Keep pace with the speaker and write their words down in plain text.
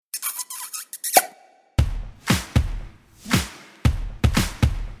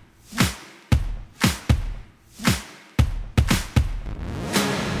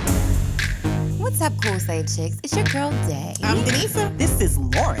What's up, Cool Save Chicks? It's your girl, Day. I'm Denisa. This is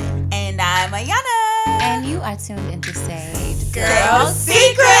Lauren. And I'm Ayana. And you are tuned into Saved Girl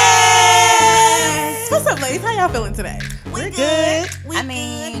Secrets. What's up, ladies? How y'all feeling today? We're good.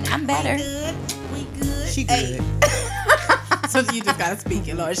 I'm better. We good. She good. So you just gotta speak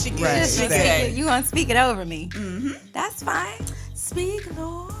it, Lord. She good. Right. She Exactly. good. You gonna speak it over me? Mm-hmm. That's fine. Speak,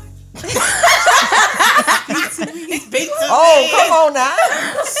 Lord. Speak to Oh, come on now.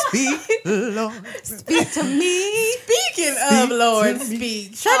 Speak, Lord. Speak to me. Speaking of Lord,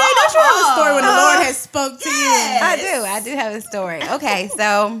 speak. Sade, don't you have a story when the Lord has spoke to you? I do have a story. Okay,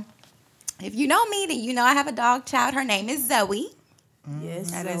 so if you know me, then you know I have a dog child. Her name is Zoe.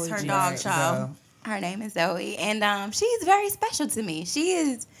 Yes, That that is is her Zoe. dog child. Her name is Zoe, and she's very special to me. She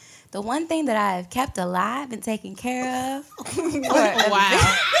is the one thing that I've kept alive and taken care of.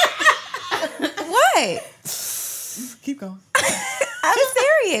 Wow. What? Keep going. I'm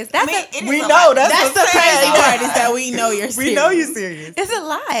serious. That's We know That's the crazy part. part is that we know you're serious. We know you're serious. it's a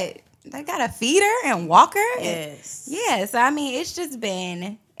lot. I got to feed her and walk her. Yes. Yeah, so I mean, it's just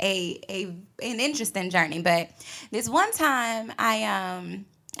been an interesting journey. But this one time,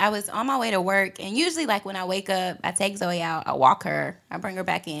 I was on my way to work, and usually, like when I wake up, I take Zoe out, I walk her, I bring her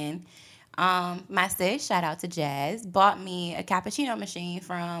back in. My sis, shout out to Jazz, bought me a cappuccino machine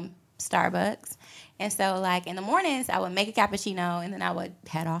from Starbucks. And so, like, in the mornings, I would make a cappuccino, and then I would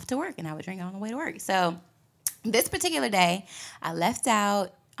head off to work, and I would drink it on the way to work. So this particular day, I left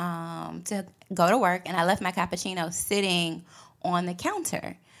out to go to work, and I left my cappuccino sitting on the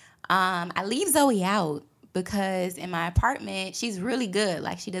counter. I leave Zoe out because in my apartment, she's really good.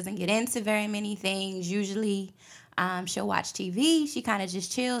 Like, she doesn't get into very many things. Usually, she'll watch TV. She kind of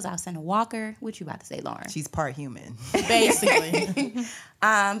just chills. I'll send a walker. What you about to say, Lauren? She's part human. Basically.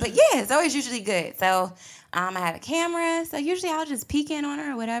 But yeah, Zoe's usually good. So I have a camera. So usually I'll just peek in on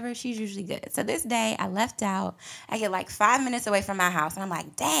her or whatever. She's usually good. So this day I left out. I get like 5 minutes away from my house. And I'm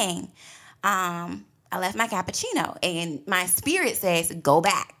like, dang, I left my cappuccino. And my spirit says, go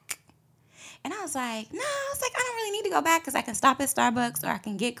back. And I was like, no, I don't really need to go back because I can stop at Starbucks or I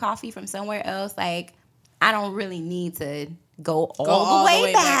can get coffee from somewhere else. Like, I don't really need to go all the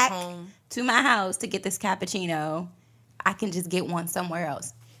way back home. to my house to get this cappuccino. I can just get one somewhere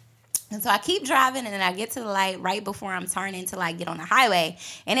else. And so I keep driving, and then I get to the light right before I'm turning to, like, get on the highway.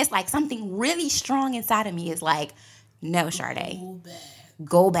 And it's like something really strong inside of me is like, no, Sade,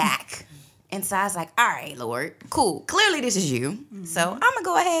 go back. And so I was like, all right, Lord, cool. Clearly this is you. Mm-hmm. So I'm going to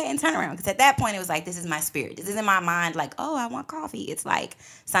go ahead and turn around. Because at that point, it was like, this is my spirit. This isn't my mind like, oh, I want coffee. It's like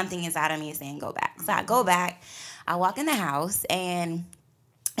something inside of me is saying go back. So I go back. I walk in the house, and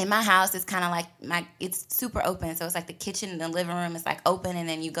in my house, it's kind of like it's super open. So it's like the kitchen and the living room is like open, and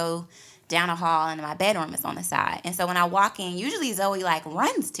then you go down a hall, and my bedroom is on the side. And so when I walk in, usually Zoe like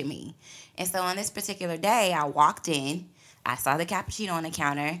runs to me. And so on this particular day, I walked in, I saw the cappuccino on the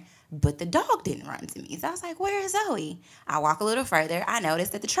counter, but the dog didn't run to me. So I was like, where is Zoe? I walk a little further. I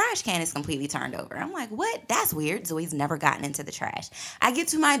noticed that the trash can is completely turned over. I'm like, what? That's weird. Zoe's never gotten into the trash. I get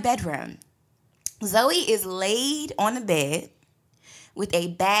to my bedroom. Zoe is laid on the bed with a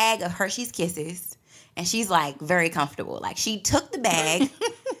bag of Hershey's Kisses, and she's like very comfortable. Like, she took the bag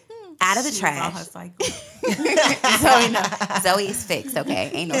out of the trash. On her cycle. Zoe is fixed,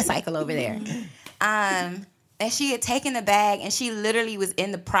 okay? Ain't no cycle over there. And she had taken the bag, and she literally was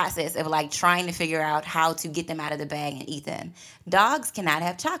in the process of like trying to figure out how to get them out of the bag and eat them. Dogs cannot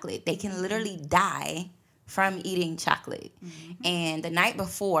have chocolate. They can literally die from eating chocolate. Mm-hmm. And the night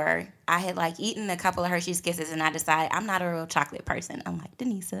before, I had like eaten a couple of Hershey's Kisses, and I decided I'm not a real chocolate person. I'm like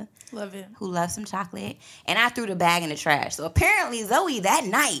Denisa, Love it. who loves some chocolate, and I threw the bag in the trash. So apparently Zoe that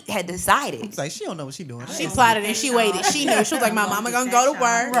night had decided. It's like, she don't know what she's doing. She plotted and she waited. She knew. She was like, my mama gonna go to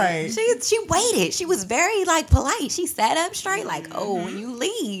work. Right. She waited. She was very like polite. She sat up straight like, oh, when you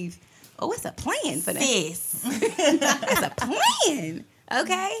leave, oh, it's a plan for this. It's a plan.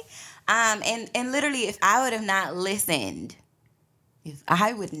 Okay. And literally, if I would have not listened,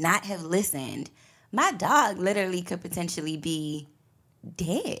 my dog literally could potentially be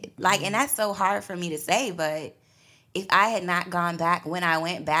dead. Like, and that's so hard for me to say, but if I had not gone back when I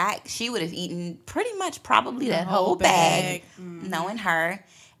went back, she would have eaten pretty much probably that whole bag, knowing her.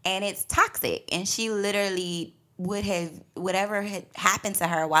 And it's toxic. And she literally would have, whatever had happened to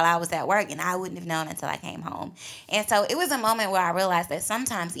her while I was at work, and I wouldn't have known until I came home. And so it was a moment where I realized that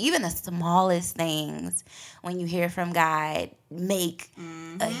sometimes even the smallest things, when you hear from God, make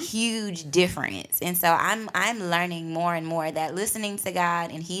a huge difference. And so I'm learning more and more that listening to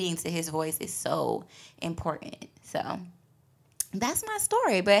God and heeding to his voice is so important. So that's my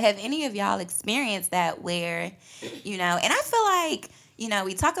story. But have any of y'all experienced that where, and I feel like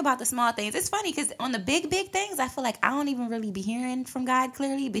we talk about the small things. It's funny because on the big things, I feel like I don't even really be hearing from God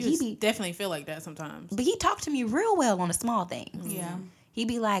clearly, but You definitely feel like that sometimes. But he talked to me real well on the small things. Yeah. He'd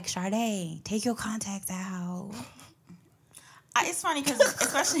be like, Sade, take your contacts out. It's funny because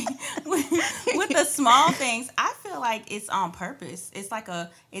especially with the small things, I feel like it's on purpose.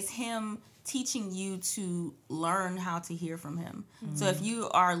 It's him teaching you to learn how to hear from him. Mm-hmm. So if you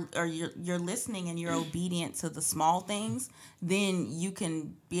are, or you're listening and you're obedient to the small things, then you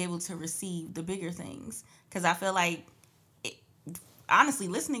can be able to receive the bigger things. Because I feel like, honestly,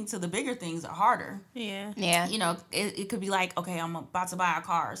 listening to the bigger things are harder. Yeah. It could be like, okay, I'm about to buy a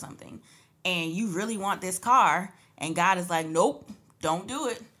car or something, and you really want this car, and God is like, nope, don't do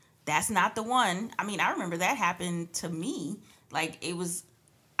it. That's not the one. I mean, I remember that happened to me. Like,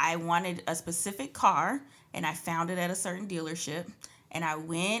 I wanted a specific car, and I found it at a certain dealership, and I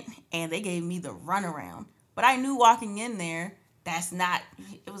went, and they gave me the runaround. But I knew walking in there,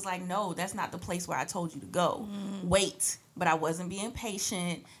 it was like, no, that's not the place where I told you to go. Wait. But I wasn't being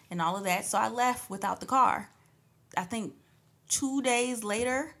patient and all of that, so I left without the car. I think 2 days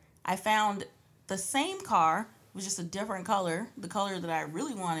later, I found the same car, it was just a different color, the color that I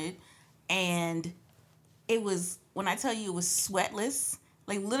really wanted, and it was, when I tell you it was sweatless,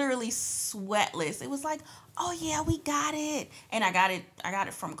 like literally sweatless. It was like, oh yeah, we got it. And I got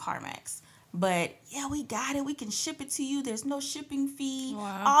it from CarMax. But yeah, we got it. We can ship it to you. There's no shipping fee.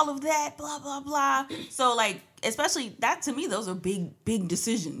 Wow. All of that, blah, blah, blah. So like, especially that, to me, those are big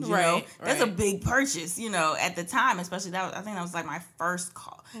decisions, you know? That's a big purchase, at the time, especially I think that was like my first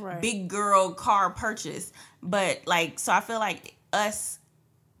big girl car purchase. But like, so I feel like us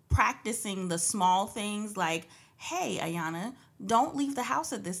practicing the small things like, hey, Ayana, don't leave the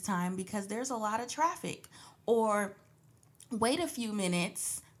house at this time because there's a lot of traffic. Or wait a few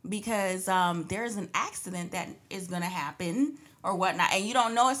minutes because there's an accident that is going to happen or whatnot. And you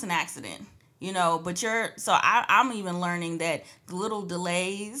don't know it's an accident, but I'm even learning that the little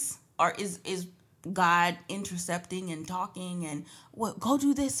delays is God intercepting and talking and, well, go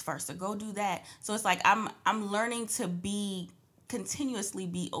do this first or go do that. So it's like I'm learning to continuously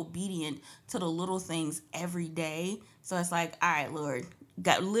be obedient to the little things every day. So it's like, all right, Lord,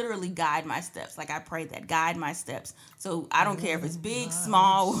 God, literally guide my steps. Like I pray that, guide my steps. So I don't care if it's big,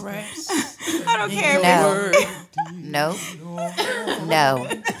 small. Right. I don't care if it's... No.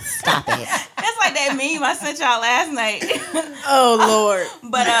 Stop it. That's like that meme I sent y'all last night. Oh, Lord.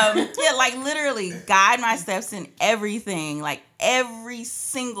 But yeah, like literally guide my steps in everything, like every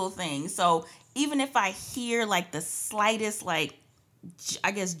single thing. So even if I hear like the slightest, like, I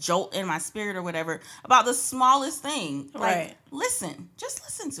guess, jolt in my spirit or whatever about the smallest thing, like, just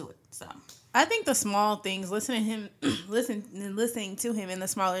listen to it. So I think the small things, listening to him in the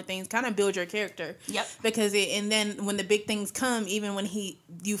smaller things kind of build your character. Yep. Because and then when the big things come, even when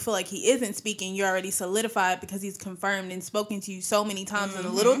you feel like he isn't speaking, you're already solidified because he's confirmed and spoken to you so many times in the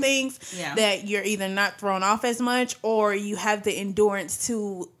little things that you're either not thrown off as much or you have the endurance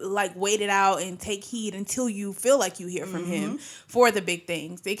to like wait it out and take heed until you feel like you hear from him for the big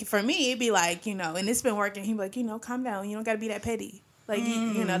things. For me, it'd be like, and it's been working. He'd be like, calm down. You don't got to be that petty. Like,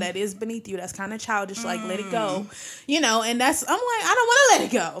 that is beneath you. That's kind of childish. Like, let it go. And that's, I'm like, I don't want to let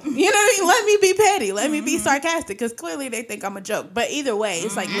it go. You know what I mean? Let me be petty. Let me be sarcastic. Because clearly they think I'm a joke. But either way,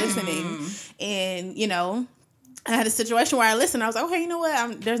 it's like listening. And, I had a situation where I listened. I was like, okay, you know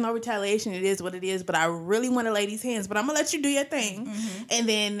what? There's no retaliation. It is what it is. But I really want to lay these hands. But I'm going to let you do your thing. And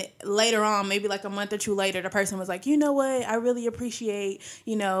then later on, maybe like a month or two later, the person was like, you know what? I really appreciate,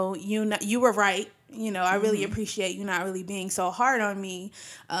 you were right. I really appreciate you not really being so hard on me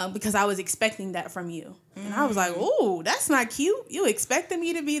because I was expecting that from you. And I was like, oh, that's not cute. You expected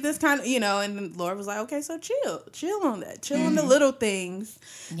me to be this kind of, and the Lord was like, okay, so chill on that. Chill on the little things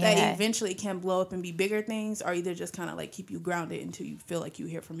that eventually can blow up and be bigger things, or either just kind of like keep you grounded until you feel like you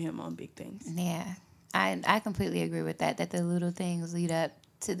hear from him on big things. Yeah, I completely agree with that the little things lead up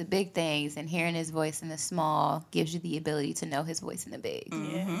to the big things, and hearing his voice in the small gives you the ability to know his voice in the big.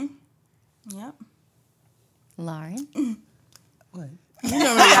 Yeah. Yep. Lauren? What? You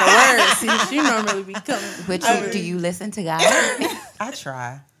normally got a word. See, she normally be coming. But do you listen to God? I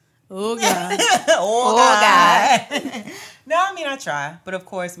try. Oh, God. God. No, I mean, I try. But of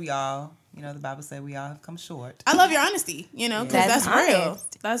course, we all, the Bible said we all have come short. I love your honesty, because that's real.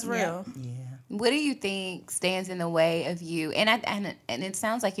 That's real. Yeah. What do you think stands in the way of you? And it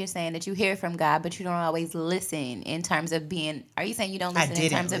sounds like you're saying that you hear from God, but you don't always listen in terms of being, are you saying you don't listen in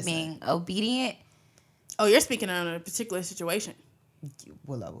terms of being obedient? Oh, you're speaking on a particular situation.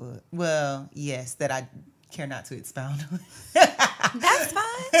 Well, I would. Well, yes, that I care not to expound on. That's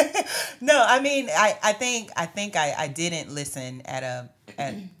fine. No, I mean, I think I didn't listen at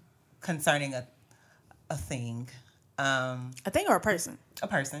concerning a thing. A thing or a person? A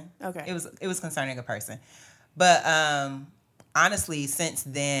person. Okay. It was concerning a person. But honestly, since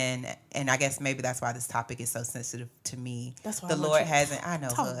then, and I guess maybe that's why this topic is so sensitive to me. That's why the Lord hasn't. I know.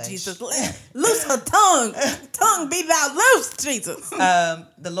 Hush. Jesus, loose her tongue. Tongue be thou loose, Jesus.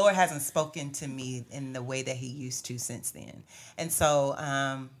 The Lord hasn't spoken to me in the way that He used to since then, and so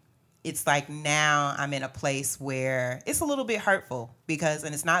it's like now I'm in a place where it's a little bit hurtful because,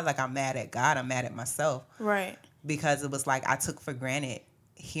 and it's not like I'm mad at God. I'm mad at myself. Right. Because it was like I took for granted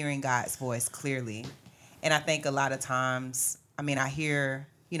hearing God's voice clearly. And I think a lot of times, I mean, I hear,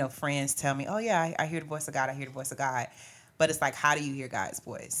 friends tell me, oh, yeah, I hear the voice of God. I hear the voice of God. But it's like, how do you hear God's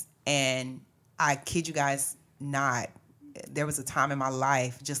voice? And I kid you guys not, there was a time in my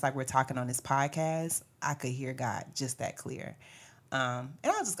life, just like we're talking on this podcast, I could hear God just that clear. And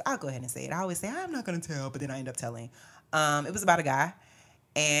I'll go ahead and say it. I always say, I'm not going to tell, but then I end up telling. It was about a guy.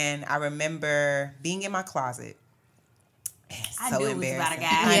 And I remember being in my closet. I So knew it was about a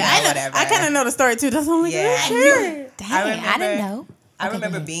guy. I kind of know the story too. That's the only Yeah. sure. Dang, I didn't know. I Okay,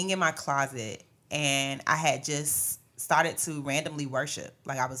 remember go ahead. being in my closet and I had just started to randomly worship.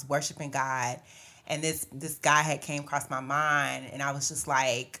 Like I was worshiping God, and this guy had came across my mind, and I was just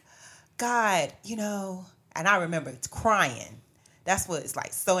like, God, and I remember crying. That's what it's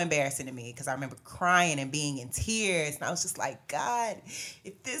like so embarrassing to me because I remember crying and being in tears, and I was just like, God,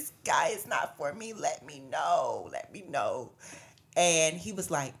 if this guy is not for me, let me know. And he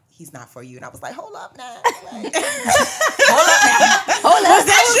was like, he's not for you. And I was like, hold up now. Hold up. Was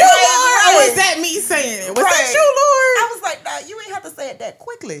that you, Lord? Or was that me saying it? Was that you, Lord? I was like, nah, you ain't have to say it that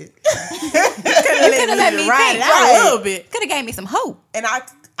quickly. You could have let me ride think. it out a little bit. Could have gave me some hope. And I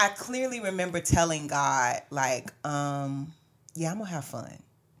clearly remember telling God, like, yeah, I'm going to have fun.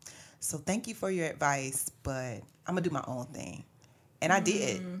 So thank you for your advice, but I'm going to do my own thing. And I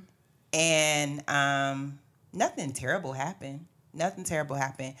did. And nothing terrible happened.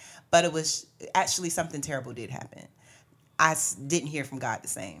 But it was actually something terrible did happen. I didn't hear from God the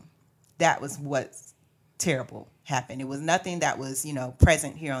same. That was what's terrible happened. It was nothing that was,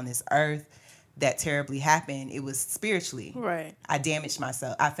 present here on this earth that terribly happened. It was spiritually. Right. I damaged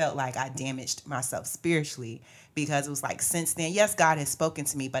myself. I felt like I damaged myself spiritually because it was like since then, yes, God has spoken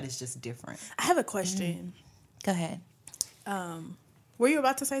to me, but it's just different. I have a question. Go ahead. Were you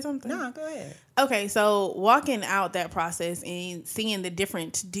about to say something? No, go ahead. Okay, so walking out that process and seeing the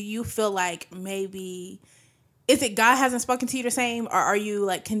difference, do you feel like maybe, is it God hasn't spoken to you the same, or are you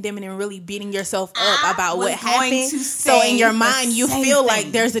like condemning and really beating yourself up about what happened? So in your mind, you feel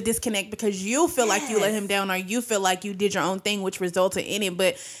like there's a disconnect because you feel like you let him down, or you feel like you did your own thing, which resulted in it.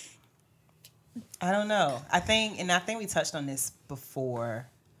 But I don't know. I think we touched on this before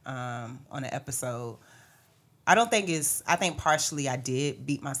on an episode. I think partially I did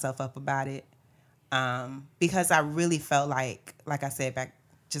beat myself up about it because I really felt like I said back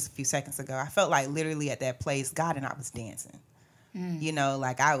just a few seconds ago, I felt like literally at that place, God and I was dancing.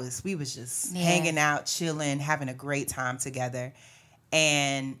 We was just hanging out, chilling, having a great time together.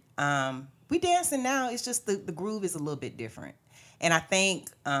 And we dancing now. It's just the groove is a little bit different. And I think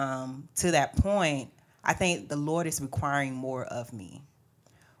to that point, I think the Lord is requiring more of me.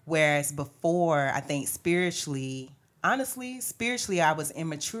 Whereas before, I think spiritually, I was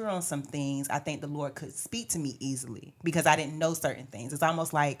immature on some things. I think the Lord could speak to me easily because I didn't know certain things. It's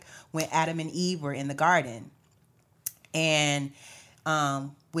almost like when Adam and Eve were in the garden. And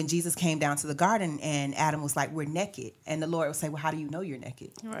when Jesus came down to the garden and Adam was like, we're naked. And the Lord would say, well, how do you know you're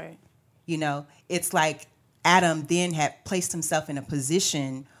naked? right. It's like Adam then had placed himself in a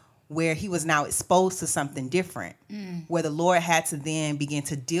position where he was now exposed to something different, where the Lord had to then begin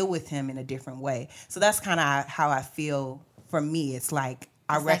to deal with him in a different way. So that's kind of how I feel for me. It's like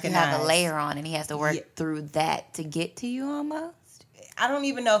I recognize. Like you have a layer on and he has to work through that to get to you almost. I don't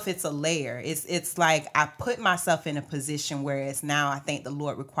even know if it's a layer. It's like I put myself in a position where it's now I think the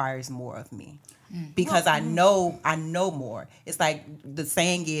Lord requires more of me. Because I know more. It's like the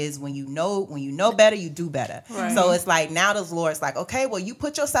saying is when you know better, you do better. Right. So it's like now the Lord's like, okay, well, you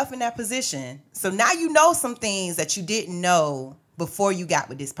put yourself in that position. So now you know some things that you didn't know before you got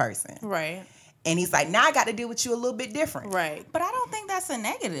with this person. Right. And he's like, now I got to deal with you a little bit different. Right. But I don't think that's a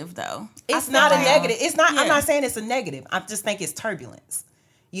negative, though. It's not a negative. It's not. Yeah. I'm not saying it's a negative. I just think it's turbulence.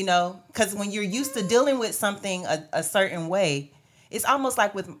 Because when you're used to dealing with something a certain way, it's almost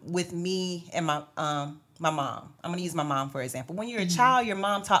like with me and my my mom. I'm gonna use my mom for example. When you're a child, your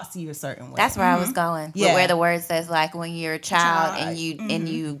mom talks to you a certain way. That's where I was going. Yeah. Where the word says like when you're a child and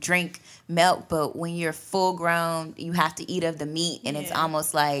you drink milk, but when you're full grown, you have to eat of the meat, and it's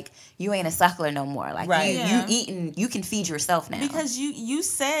almost like you ain't a suckler no more. Like you can feed yourself now. Because you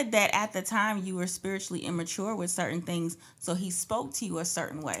said that at the time you were spiritually immature with certain things, so he spoke to you a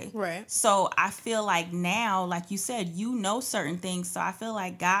certain way. Right. So I feel like now, like you said, you know certain things, so I feel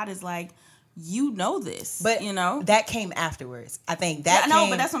like God is like, you know this, but that came afterwards. I think that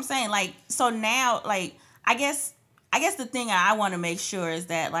but that's what I'm saying. Like, so now, like, I guess the thing I want to make sure is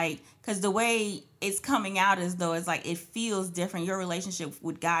that, like, because the way it's coming out is though it's like it feels different. Your relationship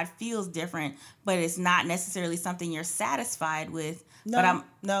with God feels different, but it's not necessarily something you're satisfied with. No,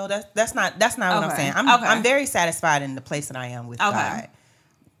 but that's not what I'm saying. I'm very satisfied in the place that I am with God,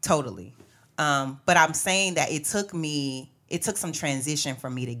 totally. But I'm saying that it took some transition for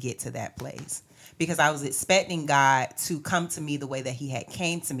me to get to that place, because I was expecting God to come to me the way that he had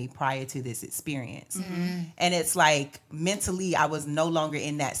came to me prior to this experience. Mm-hmm. And it's like mentally I was no longer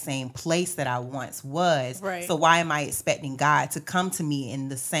in that same place that I once was. Right. So why am I expecting God to come to me in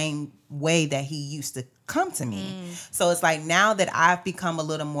the same way that he used to come to me? So it's like now that I've become a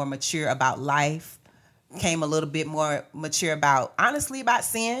little more mature about life, came a little bit more mature about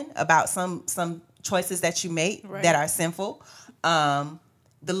sin, about some choices that you make that are sinful.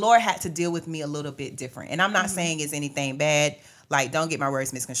 The Lord had to deal with me a little bit different. And I'm not saying it's anything bad. Like, don't get my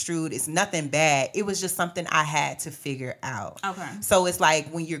words misconstrued. It's nothing bad. It was just something I had to figure out. Okay. So it's like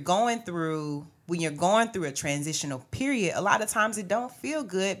when you're going through a transitional period, a lot of times it don't feel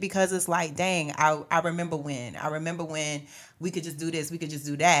good, because it's like, dang, I remember when we could just do this, we could just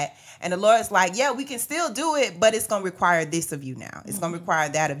do that. And the Lord's like, yeah, we can still do it, but it's going to require this of you now. It's going to require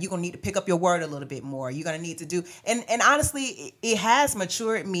that of you. You're going to need to pick up your word a little bit more. You're going to need to do. And honestly, it has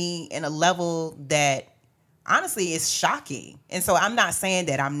matured me in a level that honestly is shocking. And so I'm not saying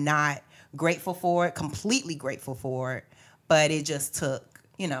that I'm not grateful for it, completely grateful for it, but it just took,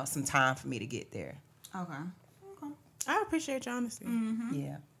 some time for me to get there. Okay. I appreciate your honesty. Mm-hmm.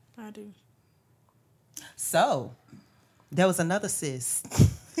 Yeah. I do. So, there was another sis.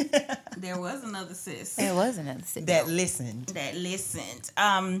 There was another sis. That listened.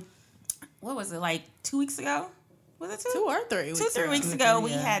 What was it, like 2 weeks ago? Was it 2 or 3 weeks? 2-3 weeks ago,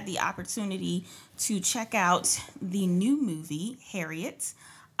 we had the opportunity to check out the new movie, Harriet.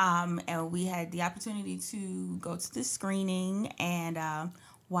 And we had the opportunity to go to the screening and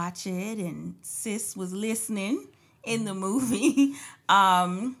watch it, and sis was listening in the movie.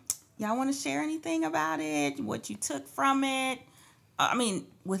 Y'all want to share anything about it? What you took from it?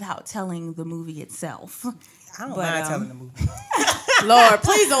 Without telling the movie itself. I don't mind telling the movie. Lord,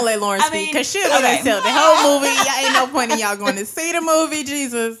 please don't let Lauren speak, because she'll tell the whole movie. Ain't no point in y'all going to see the movie,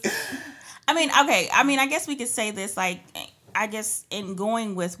 Jesus. I guess we could say this, like, I guess in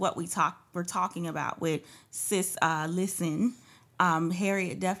going with what we're talking about with sis listen,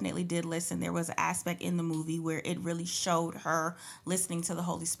 Harriet definitely did listen. There was an aspect in the movie where it really showed her listening to the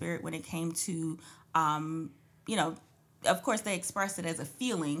Holy Spirit when it came to, of course they expressed it as a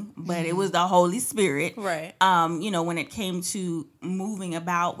feeling, but it was the Holy Spirit. Right. When it came to moving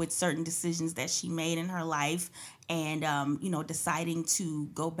about with certain decisions that she made in her life, and, deciding to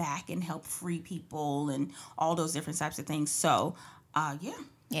go back and help free people and all those different types of things. So, yeah.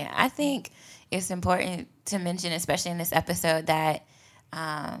 Yeah, I think it's important to mention, especially in this episode, that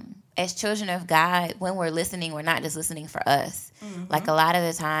as children of God, when we're listening, we're not just listening for us. Mm-hmm. Like a lot of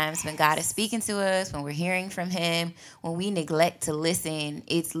the times when God is speaking to us, when we're hearing from him, when we neglect to listen,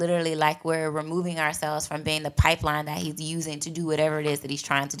 it's literally like we're removing ourselves from being the pipeline that he's using to do whatever it is that he's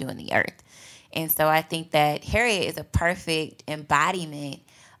trying to do in the earth. And so I think that Harriet is a perfect embodiment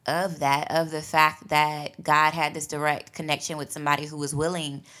of that, of the fact that God had this direct connection with somebody who was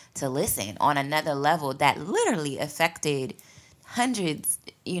willing to listen on another level that literally affected hundreds,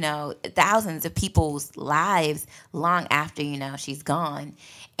 thousands of people's lives long after, she's gone.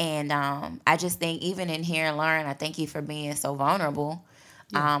 And I just think even in here, Lauren, I thank you for being so vulnerable.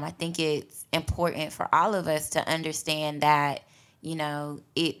 Yeah. I think it's important for all of us to understand that,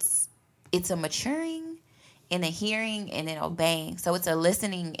 it's a maturing and a hearing and an obeying. So it's a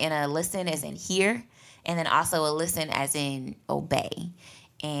listening and a listen as in hear, and then also a listen as in obey.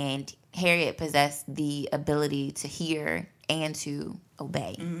 And Harriet possessed the ability to hear and to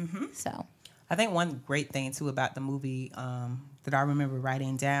obey. Mm-hmm. So I think one great thing too about the movie that I remember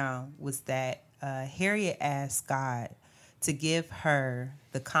writing down was that Harriet asked God to give her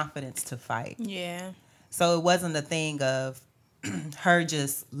the confidence to fight. Yeah. So it wasn't a thing of her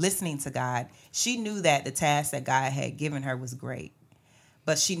just listening to God. She knew that the task that God had given her was great,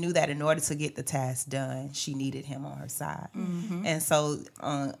 But she knew that in order to get the task done, she needed him on her side. And so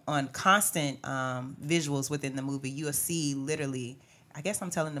on constant visuals within the movie, you'll see literally, I guess I'm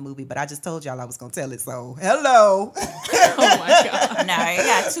telling the movie, but I just told y'all I was going to tell it. So, hello. Oh, my God. No, it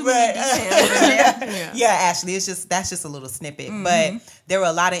got too many details. Yeah, Ashley, that's just a little snippet. But there were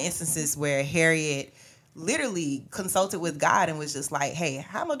a lot of instances where Harriet literally consulted with God and was just like, hey,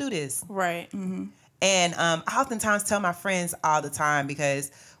 how am I going to do this? Right. And I oftentimes tell my friends all the time,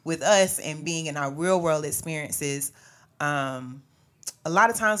 because with us and being in our real world experiences, a lot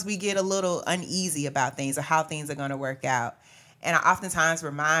of times we get a little uneasy about things or how things are going to work out. And I oftentimes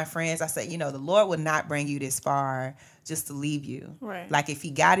remind friends, I say, the Lord would not bring you this far just to leave you. Right. Like if he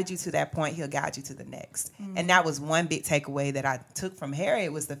guided you to that point, he'll guide you to the next. And that was one big takeaway that I took from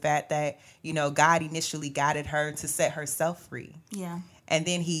Harriet, was the fact that, God initially guided her to set herself free. Yeah. And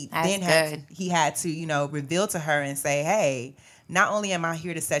then he That's had to, reveal to her and say, hey, not only am I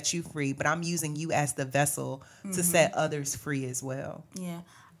here to set you free, but I'm using you as the vessel to set others free as well. Yeah.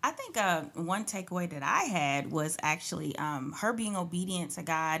 I think one takeaway that I had was actually her being obedient to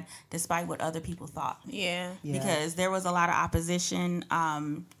God despite what other people thought. Yeah. Because there was a lot of opposition.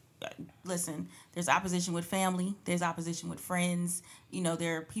 Listen, there's opposition with family. There's opposition with friends.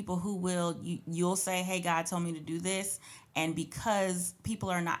 There are people who you'll say, hey, God told me to do this. And because people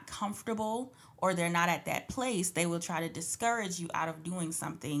are not comfortable or they're not at that place, they will try to discourage you out of doing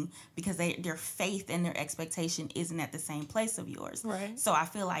something because their faith and their expectation isn't at the same place of yours. Right. So I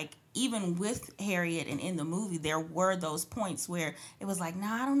feel like even with Harriet and in the movie, there were those points where it was like,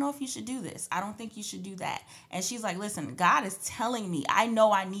 nah, I don't know if you should do this. I don't think you should do that. And she's like, listen, God is telling me, I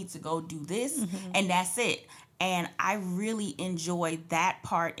know I need to go do this, and that's it. And I really enjoyed that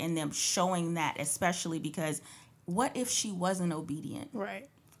part in them showing that, especially because what if she wasn't obedient? Right.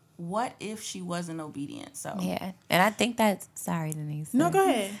 What if she wasn't obedient? So Yeah. And I think that's, sorry, Denise. No, go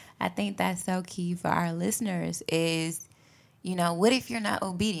ahead. I think that's so key for our listeners is, what if you're not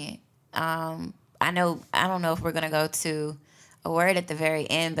obedient? I don't know if we're going to go to a word at the very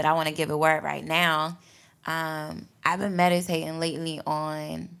end, but I want to give a word right now. I've been meditating lately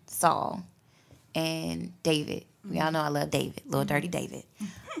on Saul and David. We all know I love David, little dirty David.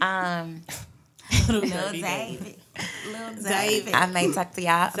 Little David. Little David. I may talk to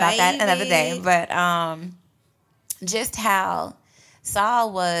y'all about that another day, but just how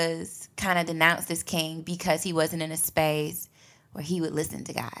Saul was kind of denounced as king because he wasn't in a space where he would listen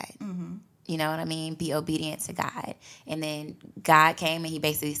to God. You know what I mean? Be obedient to God. And then God came and he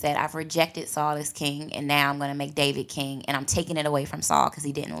basically said, I've rejected Saul as king, and now I'm going to make David king, and I'm taking it away from Saul because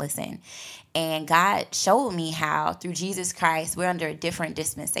he didn't listen. And God showed me how through Jesus Christ, we're under a different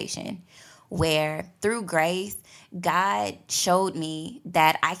dispensation where through grace, God showed me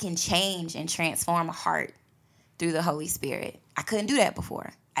that I can change and transform a heart through the Holy Spirit. I couldn't do that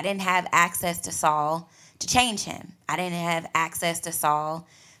before. I didn't have access to Saul to change him. I didn't have access to Saul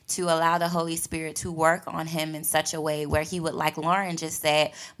to allow the Holy Spirit to work on him in such a way where he would, like Lauren just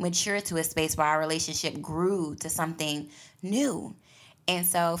said, mature to a space where our relationship grew to something new. And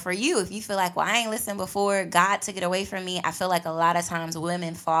so for you, if you feel like, well, I ain't listened before, God took it away from me, I feel like a lot of times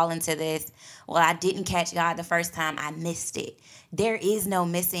women fall into this, well, I didn't catch God the first time, I missed it. There is no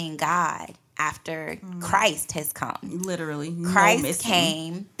missing God after Christ has come. Literally. Christ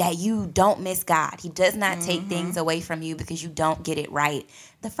came that you don't miss God. He does not take things away from you because you don't get it right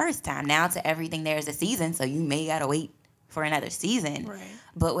the first time. Now to everything there's a season, so you may gotta wait for another season. Right.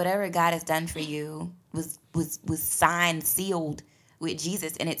 But whatever God has done for you was signed, sealed with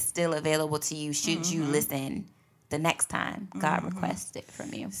Jesus, and it's still available to you should you listen the next time God requests it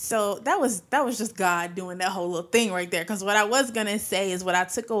from you. So that was just God doing that whole little thing right there. Because what I was going to say is what I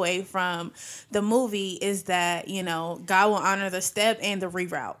took away from the movie is that, God will honor the step and the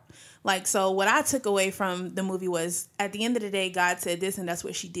reroute. Like, so what I took away from the movie was at the end of the day, God said this and that's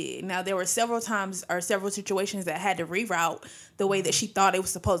what she did. Now, there were several times or several situations that had to reroute the way that she thought it was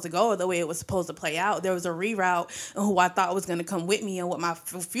supposed to go or the way it was supposed to play out. There was a reroute in who I thought was going to come with me and what my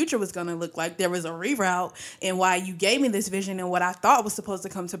future was going to look like. There was a reroute in why you gave me this vision and what I thought was supposed to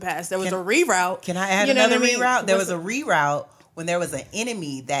come to pass. There was a reroute. Can I add another reroute? There was a reroute when there was an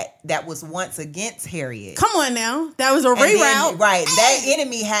enemy that was once against Harriet. Come on now. That was a reroute. Right. That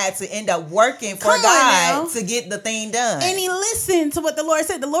enemy had to end up working for God to get the thing done. And he listened to what the Lord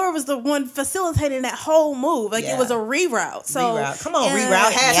said. The Lord was the one facilitating that whole move. Like, it was a reroute. So reroute. Come on,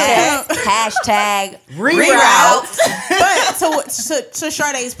 reroute. Hashtag reroute. But to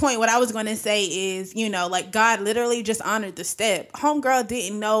Sade's point, what I was going to say is, you know, like God literally just honored the step. Homegirl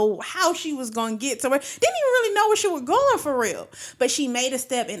didn't know how she was going to get to where, didn't even really know where she was going for real. But she made a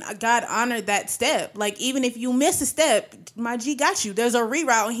step and God honored that step. Like, even if you miss a step, my G got you. There's a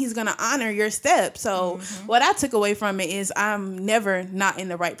reroute and he's going to honor your step. So what I took away from it is I'm never not in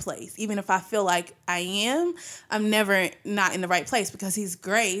the right place. Even if I feel like I am, I'm never not in the right place because his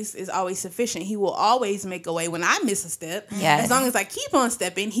grace is always sufficient. He will always make a way when I miss a step. Yes. As long as I keep on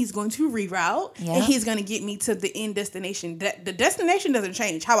stepping, he's going to reroute and he's going to get me to the end destination. The destination doesn't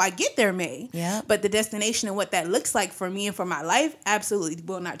change. How I get there may, but the destination and what that looks like for me and for my life absolutely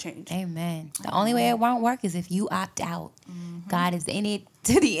will not change. Amen. The only way it won't work is if you opt out. God is in it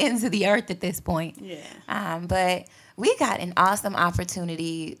to the ends of the earth at this point. Yeah. But we got an awesome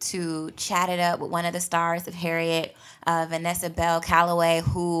opportunity to chat it up with one of the stars of Harriet, Vanessa Bell Calloway,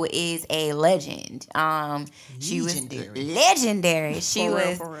 who is a legend. She was legendary. She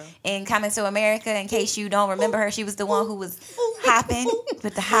was in Coming to America. In case you don't remember her, she was the one who was hopping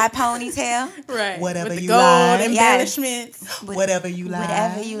with the high ponytail. Right. Whatever with the you gold like. embellishments. Whatever you like.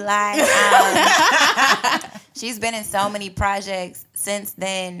 Whatever you like. She's been in so many projects since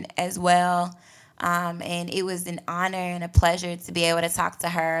then as well. And it was an honor and a pleasure to be able to talk to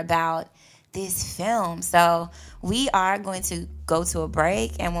her about this film. So we are going to go to a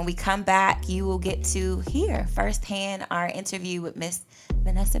break, and when we come back, you will get to hear firsthand our interview with Miss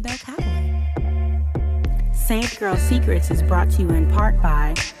Vanessa Bell Calloway. Saint Girl Secrets is brought to you in part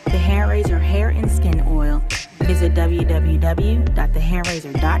by The Hair Razor Hair and Skin Oil. Visit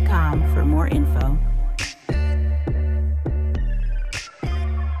www.thehairrazor.com for more info.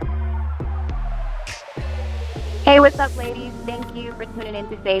 Hey, what's up, ladies? Thank you for tuning in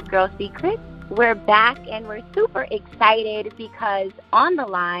to Save Girl Secrets. We're back, and we're super excited because on the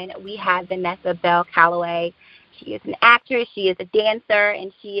line, we have Vanessa Bell Calloway. She is an actress, she is a dancer,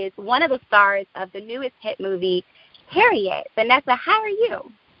 and she is one of the stars of the newest hit movie, Harriet. Vanessa, how are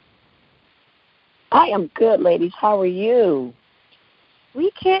you? I am good, ladies. How are you? We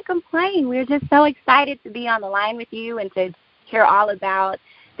can't complain. We're just so excited to be on the line with you and to hear all about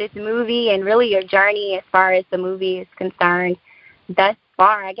this movie and really your journey as far as the movie is concerned thus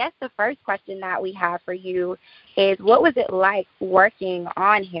far. I guess the first question that we have for you is, what was it like working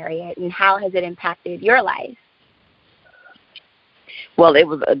on Harriet, and how has it impacted your life? Well, it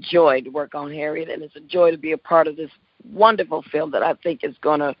was a joy to work on Harriet, and it's a joy to be a part of this wonderful film that I think is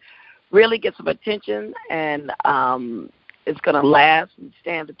going to really get some attention, and it's going to last and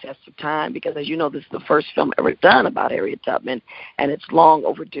stand the test of time because, as you know, this is the first film ever done about Harriet Tubman, and it's long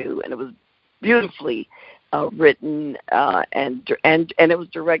overdue, and it was beautifully written, and it was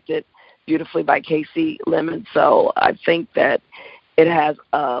directed beautifully by Casey Lemon. So I think that it has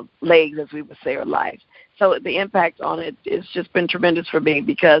legs, as we would say, or life. So the impact on it has just been tremendous for me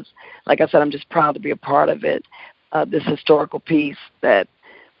because, like I said, I'm just proud to be a part of it, this historical piece that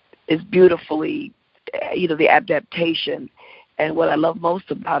is beautifully, the adaptation. And what I love most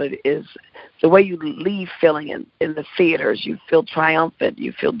about it is the way you leave feeling in the theaters. You feel triumphant,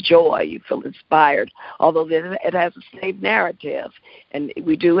 you feel joy, you feel inspired, although it has a slave narrative. And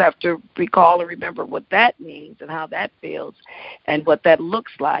we do have to recall and remember what that means and how that feels and what that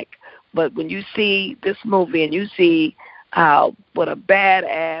looks like. But when you see this movie and you see what a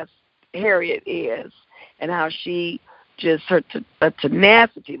badass Harriet is and how she just her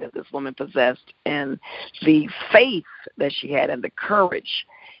tenacity that this woman possessed and the faith that she had and the courage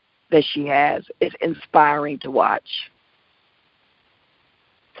that she has is inspiring to watch.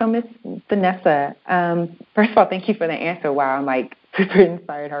 So, Miss Vanessa, first of all, thank you for the answer. Wow, I'm like super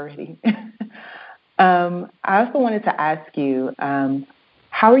inspired already. I also wanted to ask you,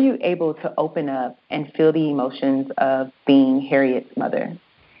 how are you able to open up and feel the emotions of being Harriet's mother?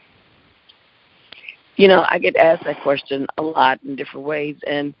 I get asked that question a lot in different ways,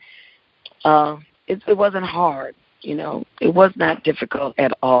 and it wasn't hard. It was not difficult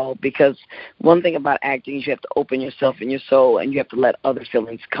at all because one thing about acting is you have to open yourself and your soul, and you have to let other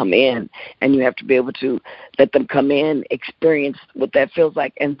feelings come in, and you have to be able to let them come in, experience what that feels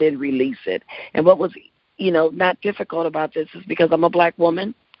like, and then release it. And what was, not difficult about this is because I'm a black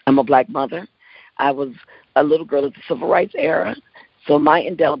woman, I'm a black mother. I was a little girl at the Civil Rights era, so my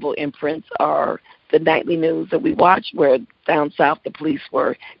indelible imprints are the nightly news that we watched where down south the police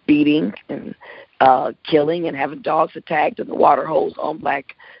were beating and killing and having dogs attacked in the water holes on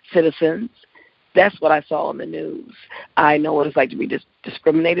black citizens. That's what I saw on the news. I know what it's like to be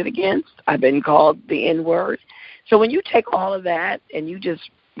discriminated against. I've been called the N-word. So when you take all of that and you just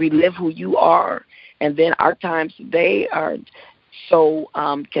relive who you are, and then our times today are so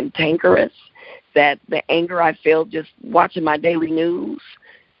cantankerous that the anger I feel just watching my daily news,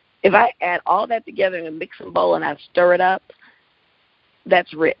 if I add all that together in a mixing bowl and I stir it up,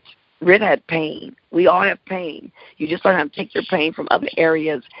 that's Rit. Rit had pain. We all have pain. You just learn how to take your pain from other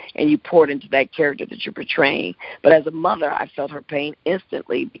areas and you pour it into that character that you're portraying. But as a mother, I felt her pain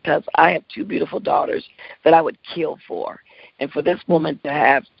instantly because I have 2 beautiful daughters that I would kill for. And for this woman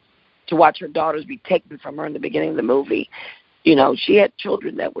to watch her daughters be taken from her in the beginning of the movie, you know, she had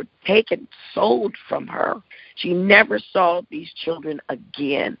children that were taken, sold from her. She never saw these children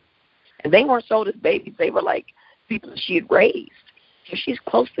again. And they weren't sold as babies. They were like people that she had raised. So she's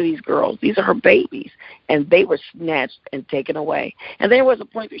close to these girls. These are her babies. And they were snatched and taken away. And there was a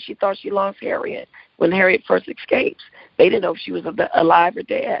point where she thought she lost Harriet when Harriet first escapes. They didn't know if she was alive or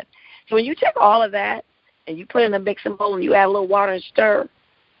dead. So when you take all of that and you put it in a mixing bowl and you add a little water and stir,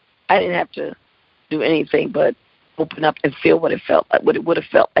 I didn't have to do anything but open up and feel what it felt like, what it would have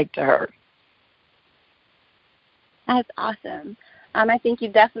felt like to her. That's awesome. I think you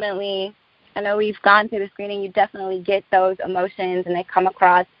definitely, I know we've gone through the screening, you definitely get those emotions and they come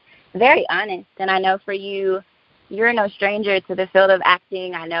across very honest. And I know for you, you're no stranger to the field of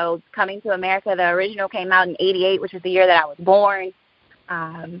acting. I know Coming to America, the original came out in 88, which was the year that I was born.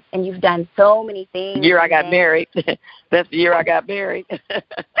 And you've done so many things. The year I got married. That's the year I got married.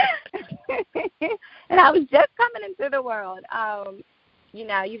 And I was just coming into the world. You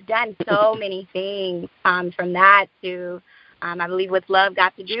know, you've done so many things from that to, I believe, What's Love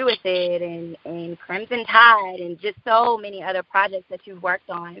Got to Do with It and Crimson Tide and just so many other projects that you've worked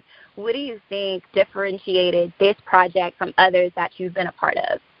on. What do you think differentiated this project from others that you've been a part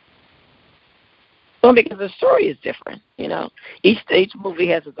of? Well, because the story is different, you know. Each movie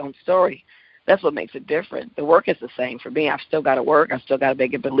has its own story. That's what makes it different. The work is the same. For me, I've still got to work. I still got to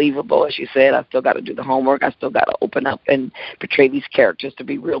make it believable, as you said. I still got to do the homework. I still got to open up and portray these characters to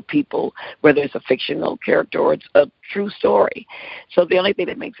be real people, whether it's a fictional character or it's a true story. So the only thing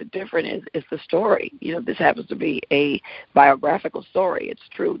that makes it different is the story. You know, this happens to be a biographical story. It's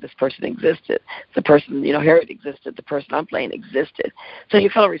true. This person existed. The person, you know, Harriet existed. The person I'm playing existed. So you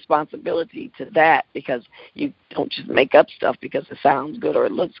feel a responsibility to that because you don't just make up stuff because it sounds good or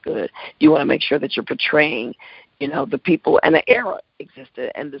it looks good. You want to make sure that you're portraying, you know, the people and the era existed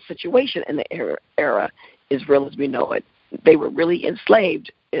and the situation in the era is real as we know it. They were really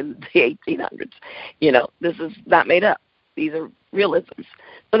enslaved in the 1800s. You know, this is not made up. These are realisms.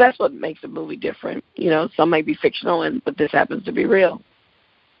 So that's what makes the movie different. You know, some may be fictional, but this happens to be real.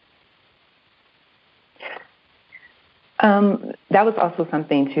 That was also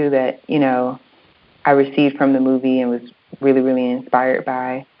something, too, that, you know, I received from the movie and was really, really inspired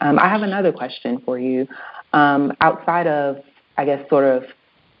by. I have another question for you. Outside of, I guess, sort of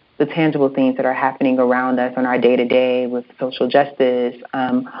the tangible things that are happening around us on our day-to-day with social justice,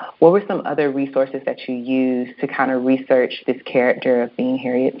 what were some other resources that you used to kind of research this character of being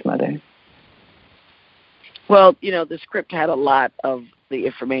Harriet's mother? Well, you know, the script had a lot of the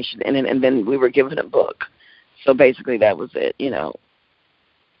information in it, and then we were given a book. So basically that was it, you know.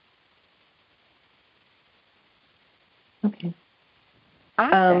 Okay.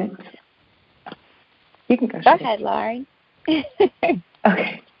 Awesome. You can go ahead, Laurie.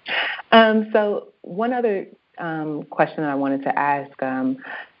 Okay. So one other question I wanted to ask,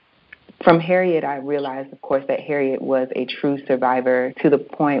 from Harriet, I realized, of course, that Harriet was a true survivor to the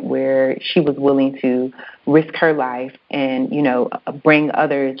point where she was willing to risk her life and, you know, bring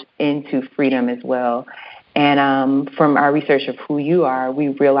others into freedom as well. And from our research of who you are, we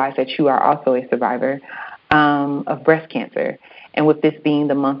realized that you are also a survivor of breast cancer. And with this being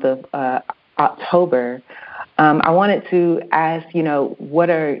the month of October, I wanted to ask, you know, what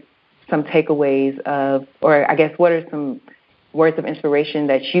are some takeaways of, or I guess what are some words of inspiration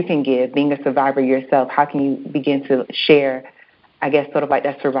that you can give being a survivor yourself? How can you begin to share, I guess, sort of like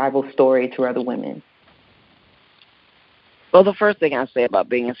that survival story to other women? Well, the first thing I say about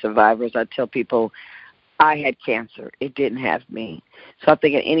being a survivor is I tell people I had cancer. It didn't have me. So I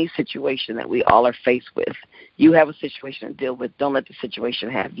think in any situation that we all are faced with, you have a situation to deal with. Don't let the situation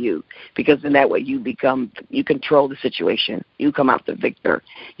have you, because in that way you control the situation. You come out the victor.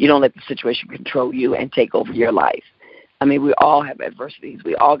 You don't let the situation control you and take over your life. I mean, we all have adversities.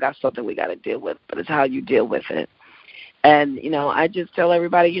 We all got something we got to deal with, but it's how you deal with it. And, you know, I just tell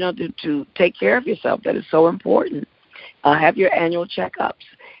everybody, you know, to take care of yourself. That is so important. Have your annual checkups.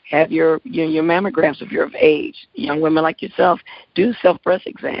 Have your mammograms if you're of age. Young women like yourself, do self-breast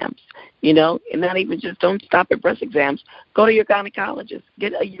exams, you know, and not even just don't stop at breast exams. Go to your gynecologist.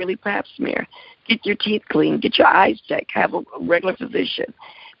 Get a yearly pap smear. Get your teeth cleaned. Get your eyes checked. Have a regular physician,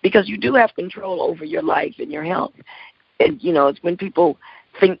 because you do have control over your life and your health. And, you know, it's when people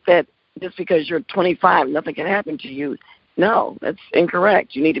think that just because you're 25, nothing can happen to you. No, that's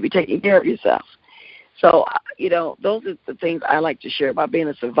incorrect. You need to be taking care of yourself. So, those are the things I like to share about being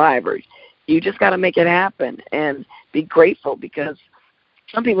a survivor. You just got to make it happen and be grateful, because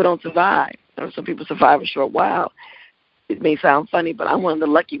some people don't survive. Some people survive a short while. It may sound funny, but I'm one of the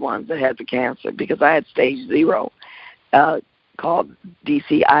lucky ones that had the cancer, because I had stage 0, called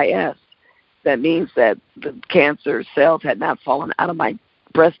DCIS. That means that the cancer cells had not fallen out of my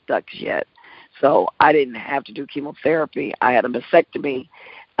breast ducts yet. So I didn't have to do chemotherapy. I had a mastectomy.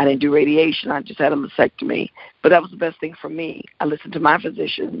 I didn't do radiation. I just had a mastectomy. But that was the best thing for me. I listened to my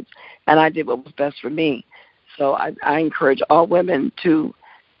physicians, and I did what was best for me. So I encourage all women to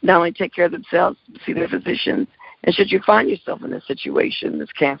not only take care of themselves, see their physicians, and should you find yourself in this situation,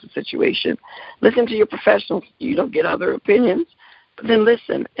 this cancer situation, listen to your professionals. You don't get other opinions, but then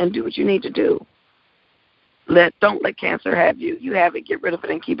listen and do what you need to do. Don't let cancer have you. You have it, get rid of it,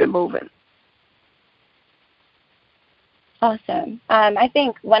 and keep it moving. Awesome. I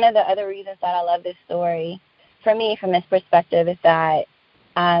think one of the other reasons that I love this story, for me, from this perspective, is that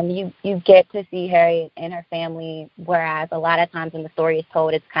you get to see Harriet and her family, whereas a lot of times when the story is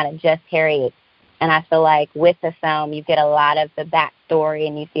told, it's kind of just Harriet. And I feel like with the film, you get a lot of the backstory,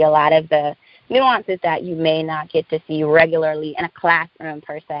 and you see a lot of the nuances that you may not get to see regularly in a classroom,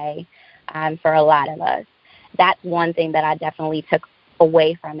 per se, for a lot of us. That's one thing that I definitely took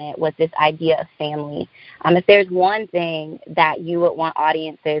away from it, was this idea of family. If there's one thing that you would want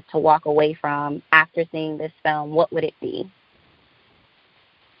audiences to walk away from after seeing this film, what would it be?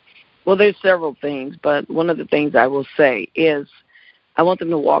 Well, there's several things, but one of the things I will say is I want them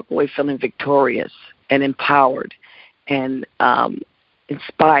to walk away feeling victorious and empowered and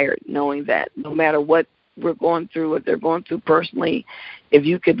inspired, knowing that no matter what we're going through, what they're going through personally, if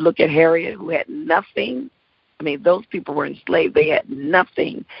you could look at Harriet, who had nothing. I mean, those people were enslaved. They had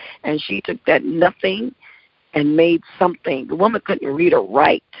nothing, and she took that nothing and made something. The woman couldn't read or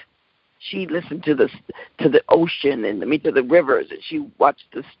write. She listened to the ocean and to the rivers, and she watched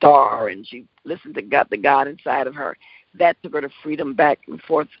the star, and she listened to God, the God inside of her. That took her to freedom back and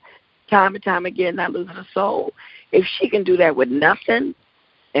forth, time and time again, not losing a soul. If she can do that with nothing,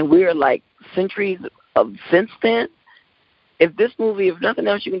 and we're like centuries of since then, if nothing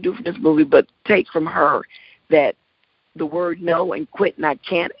else you can do from this movie but take from her that the word no and quit and I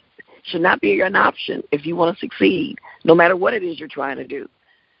can't should not be an option if you want to succeed, no matter what it is you're trying to do.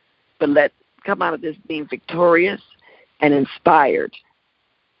 But come out of this being victorious and inspired.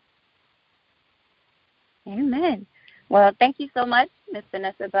 Amen. Well, thank you so much, Ms.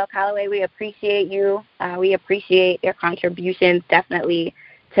 Vanessa Bell Calloway. We appreciate you. We appreciate your contributions definitely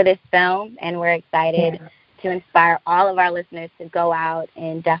to this film, and we're excited to inspire all of our listeners to go out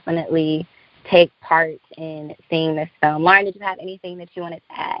and definitely take part in seeing this film. Lauren, did you have anything that you wanted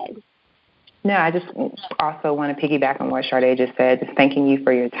to add? No, I just also want to piggyback on what Sade just said, just thanking you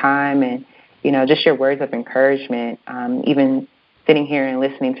for your time and, just your words of encouragement. Even sitting here and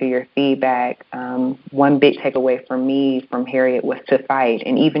listening to your feedback, one big takeaway for me from Harriet was to fight.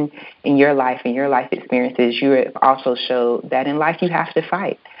 And even in your life and your life experiences, you have also showed that in life you have to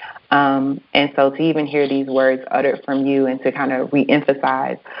fight. And so to even hear these words uttered from you and to kind of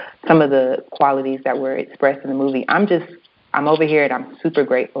reemphasize some of the qualities that were expressed in the movie, I'm over here and I'm super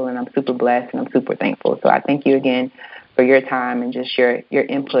grateful and I'm super blessed and I'm super thankful. So I thank you again for your time and just your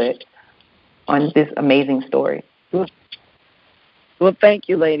input on this amazing story. Well, thank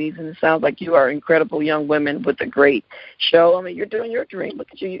you, ladies. And it sounds like you are incredible young women with a great show. I mean, you're doing your dream. Look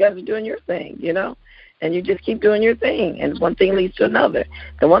at you. You guys are doing your thing, and you just keep doing your thing. And one thing leads to another.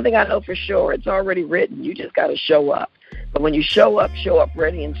 The one thing I know for sure, it's already written. You just got to show up. But when you show up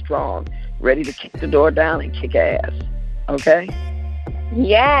ready and strong, ready to kick the door down and kick ass. Okay?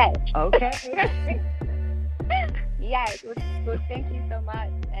 Yes. Okay. Yes. Well, thank you so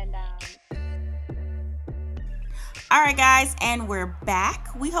much. And all right, guys, and we're back.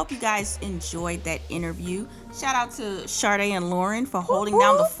 We hope you guys enjoyed that interview. Shout out to Sade and Lauren for holding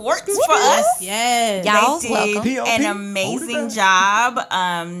down the forts for us. Yes. Y'all They did welcome. an amazing job.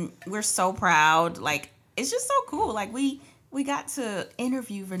 We're so proud. It's just so cool. We got to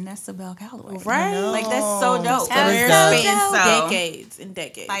interview Vanessa Bell Calloway. Right. That's so dope. That so spans decades and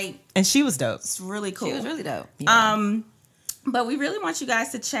decades. And she was dope. It's really cool. She was really dope. Yeah. But we really want you guys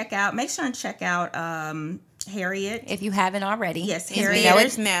to make sure and check out Harriet. If you haven't already. Yes, Harriet. Harriet.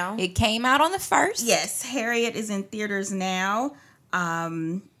 Theaters now. It came out on the 1st. Yes, Harriet is in theaters now.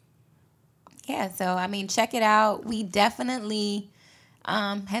 Yeah, so, check it out. We definitely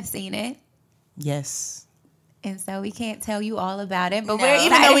have seen it. Yes. And so we can't tell you all about it, but No. we're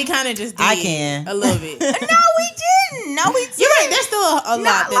Even though we kind of just did. I can. A little bit. No, we didn't. No, we didn't. You're right. There's still a lot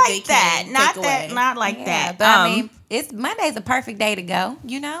Not that like they that. can Not take that. away. Not like Yeah, that. but I mean, it's Monday's a perfect day to go.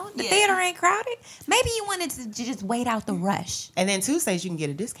 You know, the Yeah. theater ain't crowded. Maybe you wanted to just wait out the rush. And then Tuesdays you can get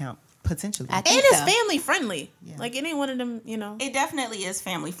a discount potentially. I And think it's so. family friendly. Yeah. Like it ain't one of them, it definitely is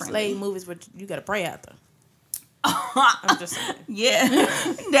family friendly. slave movies where you gotta pray after. I'm just saying. Yeah,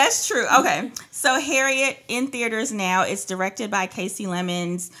 that's true. Okay, so Harriet in theaters now. It's directed by Casey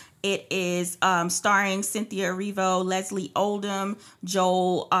Lemons. It is starring Cynthia Erivo, Leslie Oldham,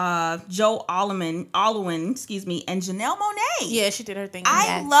 Joe Alwyn, and Janelle Monáe. Yeah, she did her thing. I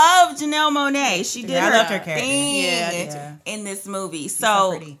Yes. love Janelle Monáe. She did I her loved her character. thing Yeah, I did too. in this movie. so So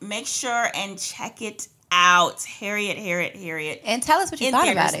pretty. make sure and check it out. Harriet. And tell us what you in thought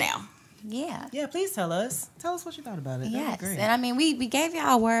theaters about it. now. Yeah. Yeah, please tell us. Tell us what you thought about it. That'd be Yes. great. And I mean, we gave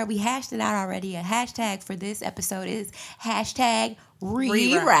y'all a word. We hashed it out already. A hashtag for this episode is hashtag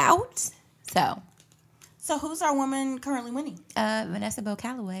reroute. So who's our woman currently winning? Vanessa Bell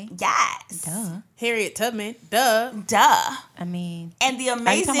Calloway. Yes. Duh. Harriet Tubman. Duh. Duh. I mean, And the you talking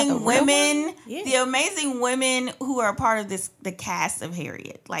about the amazing real women, Yeah. the amazing women who are a part of the cast of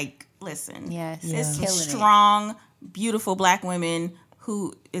Harriet. Like, listen, yes. it's some Killing it. strong, beautiful black women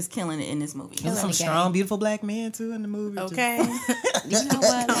who is killing it in this movie. There's some the game. strong, beautiful black men too in the movie. too. Okay. You know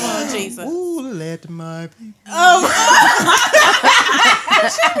what? Come on, Jesus. Ooh, let my people.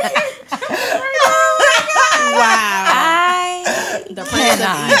 Wow. The Prince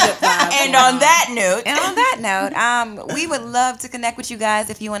of Egypt vibe. And on that note, And on that note, we would love to connect with you guys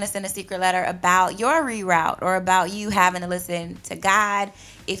if you want to send a secret letter about your reroute or about you having to listen to God.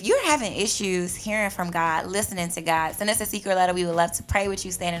 If you're having issues hearing from God, listening to God, send us a secret letter. We would love to pray with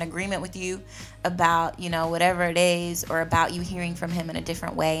you, stand in agreement with you about, whatever it is, or about you hearing from Him in a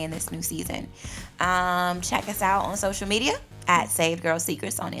different way in this new season. Check us out on social media at Saved Girl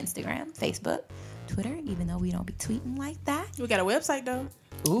Secrets on Instagram, Facebook, Twitter, even though we don't be tweeting like that. We got a website though.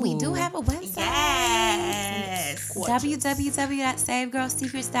 We do have a website. yes.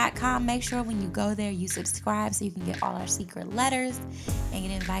 www.savedgirlsecrets.com. Make sure when you go there, you subscribe so you can get all our secret letters and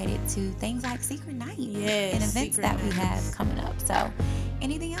get invited to things like Secret Night Yes, and events Secret that we Nights. have coming up. So,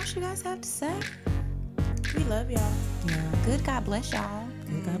 anything else you guys have to say? We love y'all. Good. God bless y'all.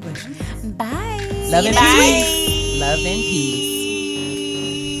 God bless you. Bye. Love and Bye. peace. Love and peace.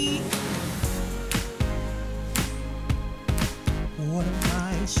 What am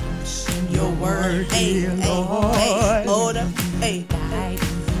I in Your word. Hey, hey, hey. Order. Hey. Guide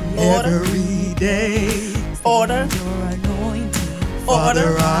Order. Every day, Order. your anointing.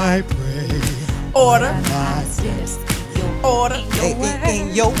 Order. I pray. Order. My sis. Order. Hey, in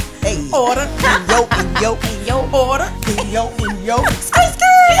yo, hey. Order. In yo, Your Order. in yo. skirt.